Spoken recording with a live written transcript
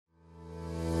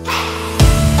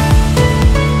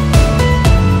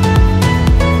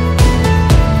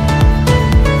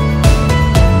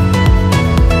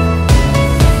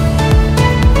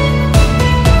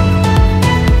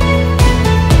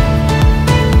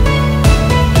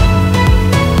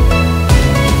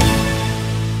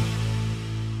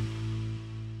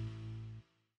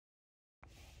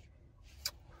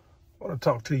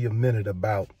talk to you a minute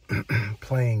about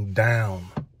playing down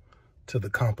to the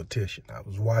competition. I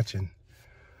was watching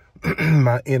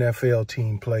my NFL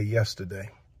team play yesterday.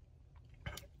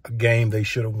 A game they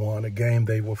should have won, a game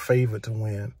they were favored to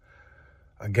win,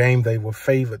 a game they were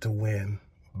favored to win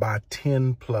by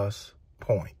 10 plus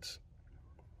points,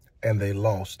 and they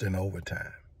lost in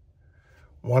overtime.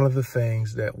 One of the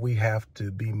things that we have to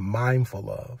be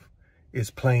mindful of is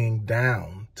playing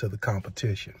down to the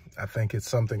competition. I think it's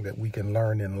something that we can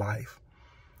learn in life.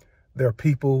 There are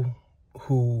people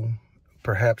who,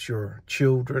 perhaps your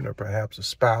children or perhaps a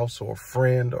spouse or a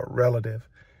friend or relative,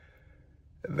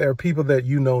 there are people that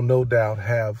you know, no doubt,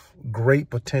 have great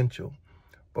potential,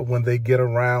 but when they get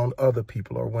around other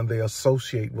people or when they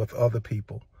associate with other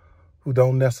people who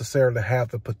don't necessarily have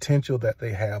the potential that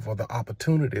they have or the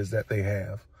opportunities that they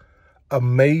have,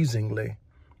 amazingly,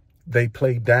 they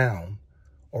play down,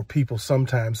 or people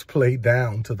sometimes play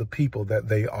down to the people that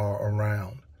they are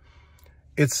around.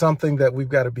 It's something that we've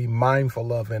got to be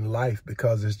mindful of in life,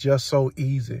 because it's just so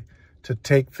easy to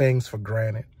take things for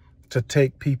granted, to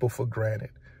take people for granted,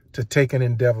 to take an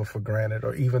endeavor for granted,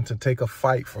 or even to take a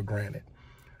fight for granted.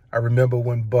 I remember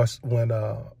when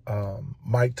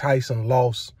Mike Tyson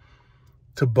lost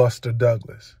to Buster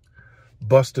Douglas.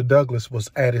 Buster Douglas was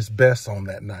at his best on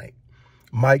that night.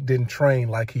 Mike didn't train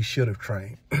like he should have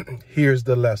trained. Here's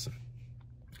the lesson.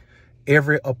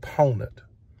 Every opponent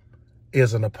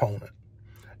is an opponent,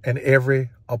 and every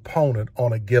opponent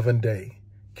on a given day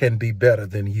can be better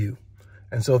than you.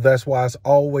 And so that's why it's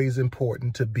always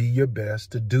important to be your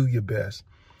best, to do your best,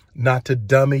 not to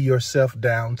dummy yourself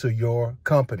down to your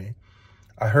company.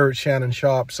 I heard Shannon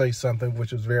Sharpe say something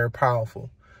which was very powerful.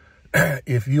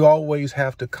 If you always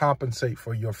have to compensate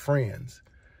for your friends,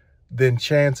 then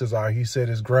chances are, he said,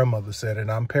 his grandmother said,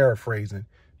 and I'm paraphrasing,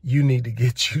 you need to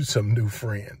get you some new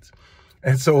friends.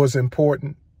 And so it's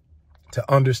important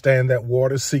to understand that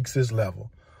water seeks its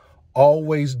level.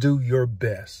 Always do your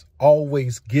best.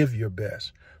 Always give your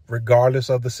best, regardless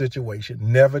of the situation.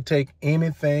 Never take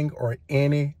anything or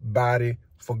anybody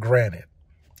for granted.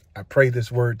 I pray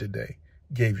this word today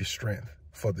gave you strength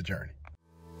for the journey.